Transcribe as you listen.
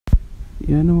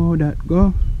You know how that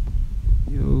go?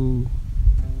 Yo,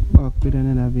 back with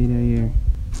another video here.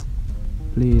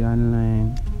 Played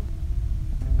online.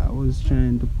 I was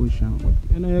trying to push on, but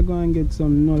you know you're gonna get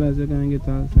some knowledge, you're gonna get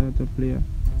all sorts of player.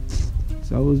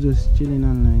 So I was just chilling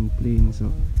online playing,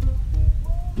 so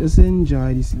just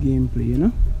enjoy this gameplay, you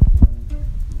know?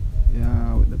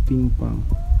 Yeah, with the ping pong.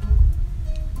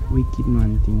 Wicked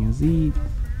man thing, you see it?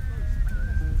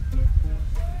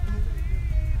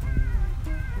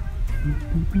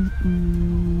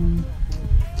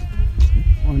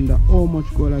 Wonder how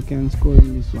much goal I can score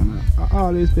in this one. I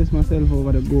always place myself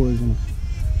over the goals, you know.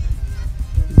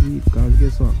 See, because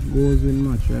guess what? Goals win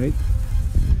match, right?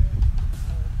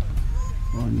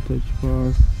 One touch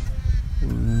pass.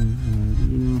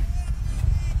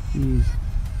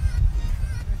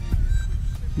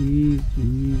 Jeez.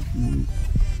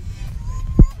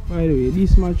 By the way,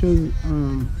 this match was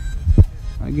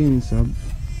against a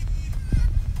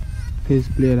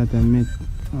best player that I met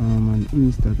on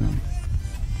Instagram.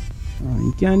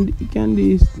 He can do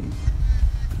his thing.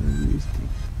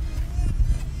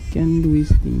 Can do his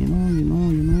thing, you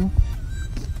know.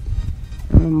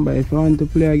 Remember, if you want to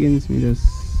play against me, just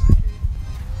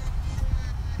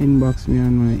inbox me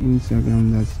on my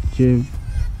Instagram. That's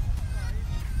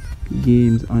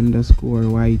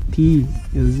JevGames_YT.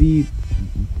 You see it?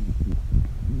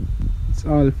 It's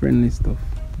all friendly stuff.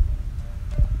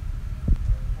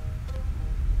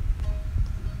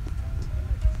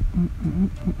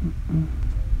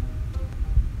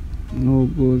 No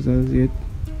goals as yet.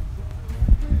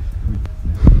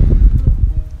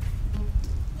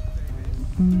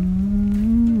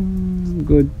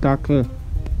 Good tackle.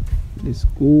 Let's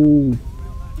go.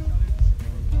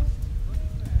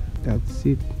 That's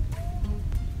it.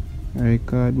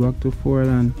 Record back to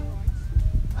Forlan.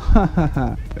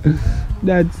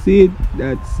 That's it.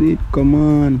 Come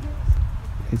on.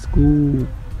 Let's go.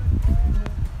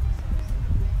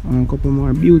 And a couple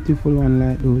more beautiful ones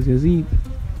like those, you see?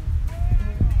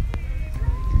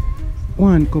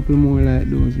 One couple more like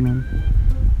those, man.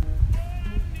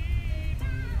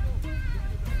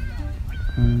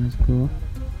 And let's go.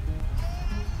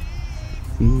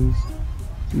 Please.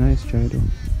 Nice try though.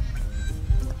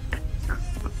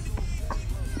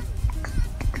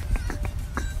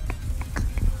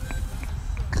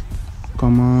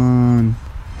 Come on.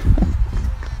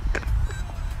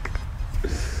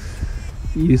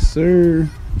 Yes, sir.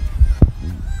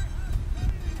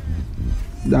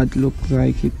 That looks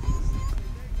like it.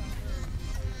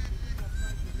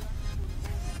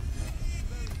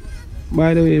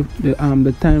 By the way,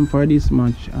 the time for this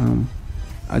match,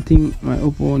 I think my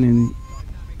opponent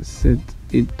set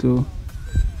it to,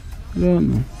 I don't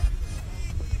know.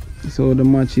 So the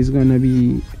match is gonna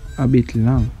be a bit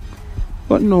long,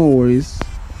 but no worries.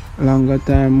 Longer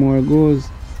time, more goals.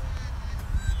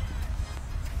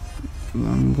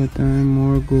 Longer time,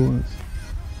 more goals.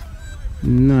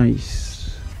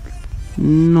 Nice.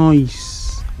 No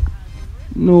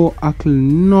ackle,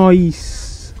 nice.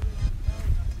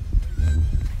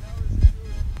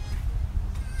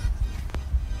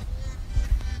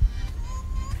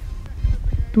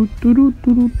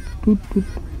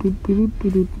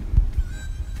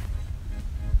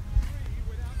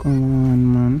 Come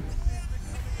on, man.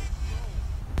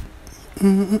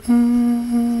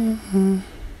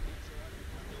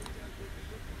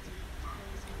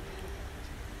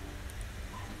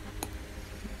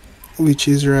 Which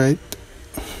is right.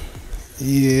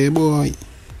 Yeah, boy.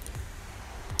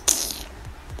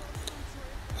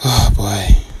 Oh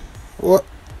boy. What?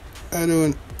 I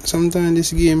don't. Sometimes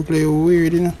this gameplay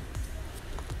weird, you know.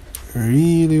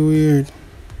 Really weird.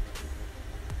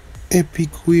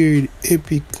 Epic weird.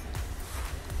 Epic.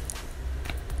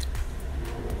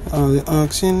 All the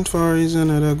asking for is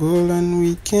another goal, and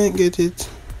we can't get it.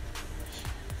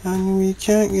 Oh, we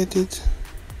can't get it.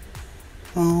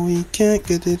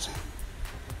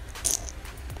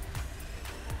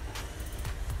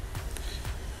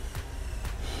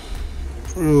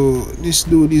 Bro, this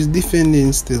dude is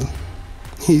defending still.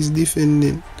 He's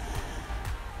defending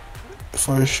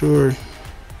for sure.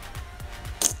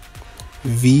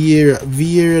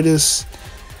 Vieira this.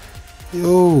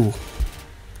 Yo.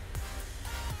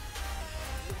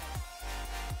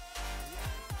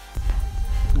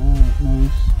 Alright,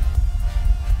 nice.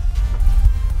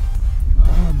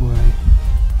 Oh boy.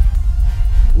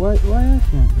 Why I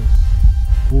can't just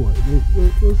score?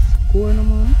 Just score, no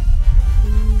man.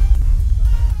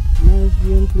 Nice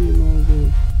gameplay, no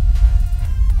goal.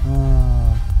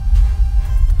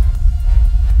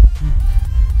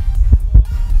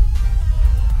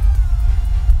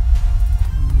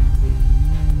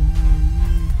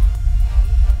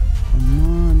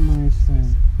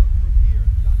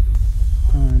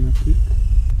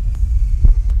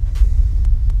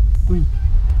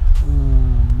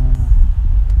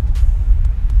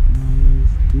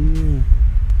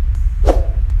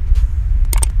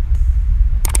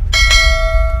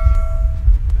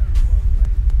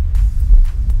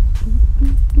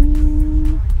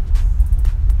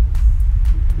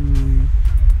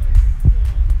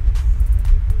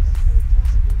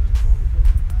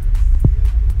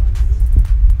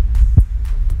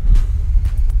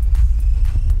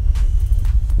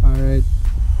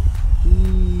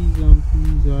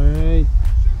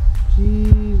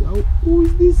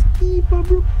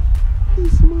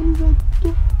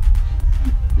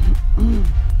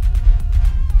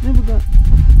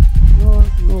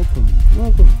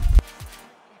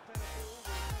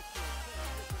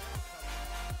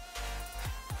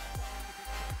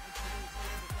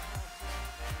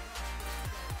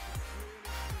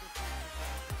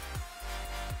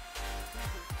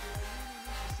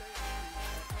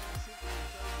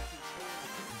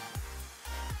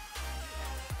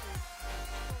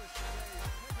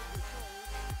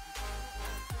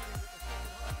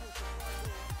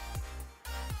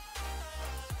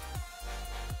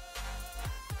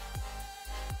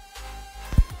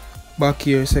 Back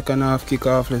here, second half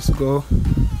kickoff. Let's go.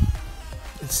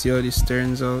 Let's see how this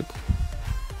turns out.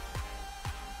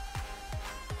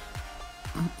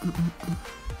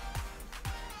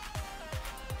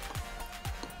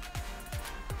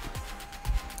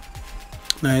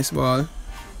 Nice ball.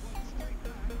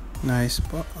 Nice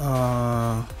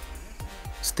ball.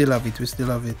 Still have it. We still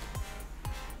have it.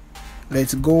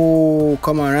 Let's go.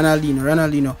 Come on,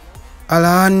 Ronaldinho.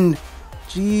 Alan.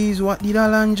 Jeez, what did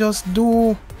Alan just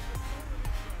do?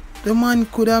 The man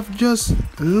could have just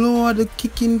lowered the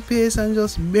kicking pace and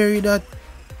just buried that.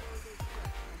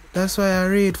 That's why I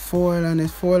rate Forlan.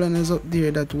 If Forlan is up there,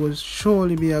 that would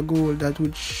surely be a goal. That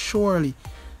would surely.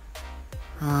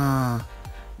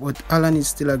 But Alan is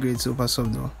still a great super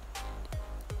sub though.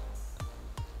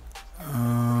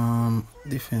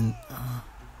 Defend.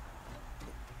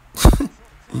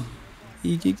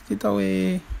 He kicked it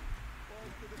away.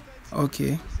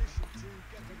 Okay.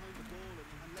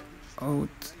 Out.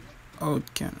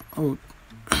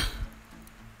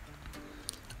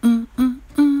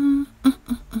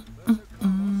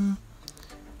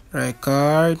 Right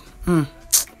card.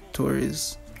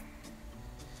 Torres.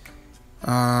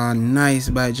 Nice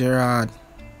by Gerrard.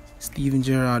 Steven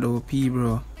Gerrard OP,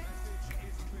 bro.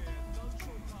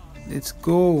 Let's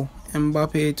go.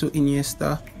 Mbappe to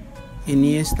Iniesta.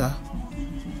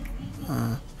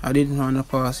 I didn't want to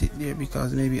pass it there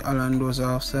because maybe Alan was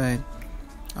offside.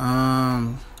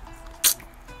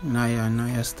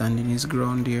 Naya standing his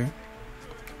ground there.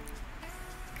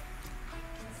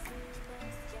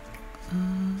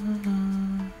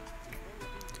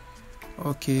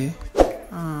 Okay.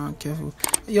 Careful.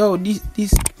 Yo, this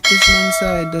man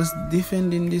side just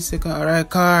defending the second right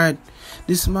card.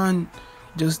 This man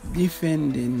just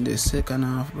defending the second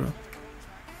half, bro.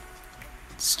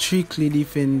 Strictly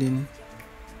defending.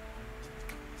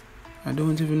 I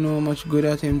don't even know how much good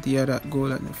attempt he had that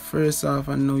goal at the first half,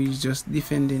 and now he's just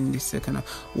defending the second half.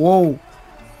 Whoa!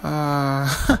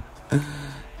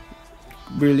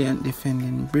 Brilliant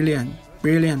defending.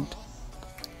 Brilliant.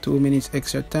 2 minutes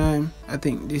extra time. I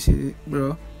think this is it,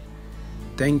 bro.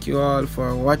 Thank you all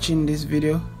for watching this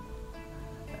video.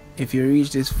 If you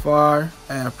reached this far,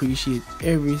 I appreciate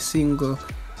every single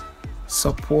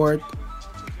support.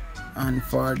 And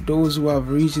for those who have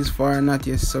reached this far and not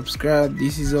yet subscribed,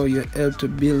 this is how you help to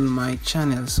build my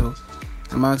channel. So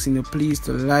I'm asking you please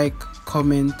to like,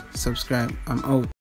 comment, subscribe. I'm out.